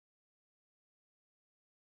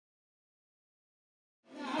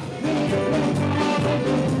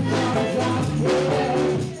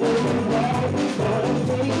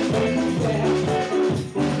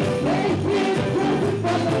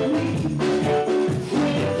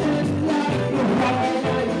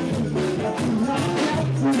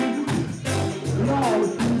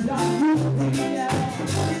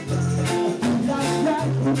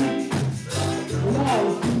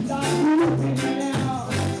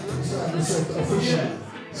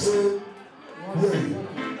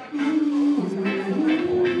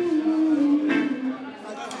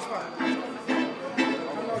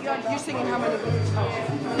You're singing how many minutes?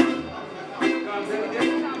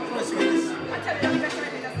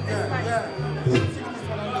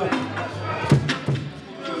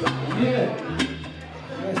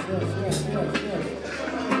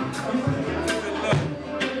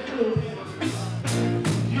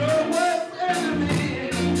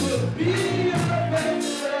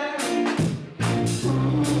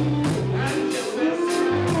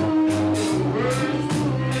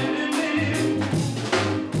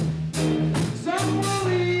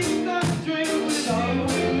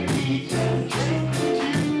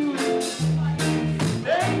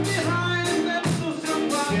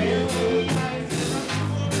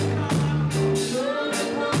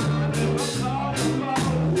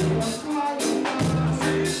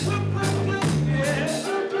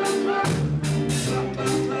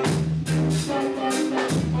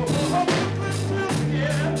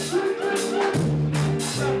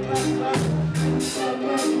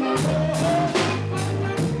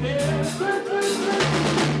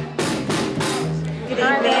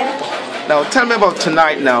 Now tell me about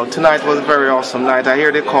tonight now. Tonight was a very awesome night. I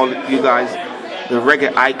hear they call you guys the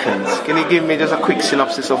Reggae Icons. Can you give me just a quick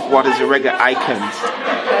synopsis of what is the Reggae Icons?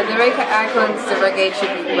 The Reggae Icons is a reggae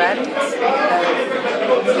tribute band,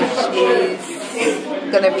 which is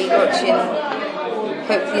going to be launching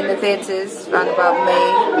hopefully in the theatres around about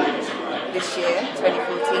May this year,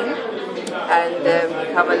 2014. And we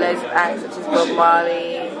cover loads of acts such as Bob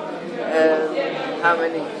Marley,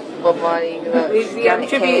 We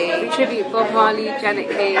tribute Bob Marley, Janet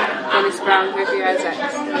Kay, Dennis Brown, Griffey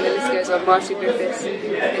Isaacs, and the list goes on, Marcy Griffiths. And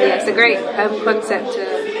yeah, it's a great concept to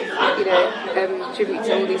tribute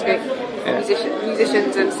to all these great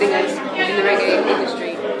musicians and singers in the reggae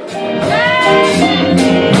industry.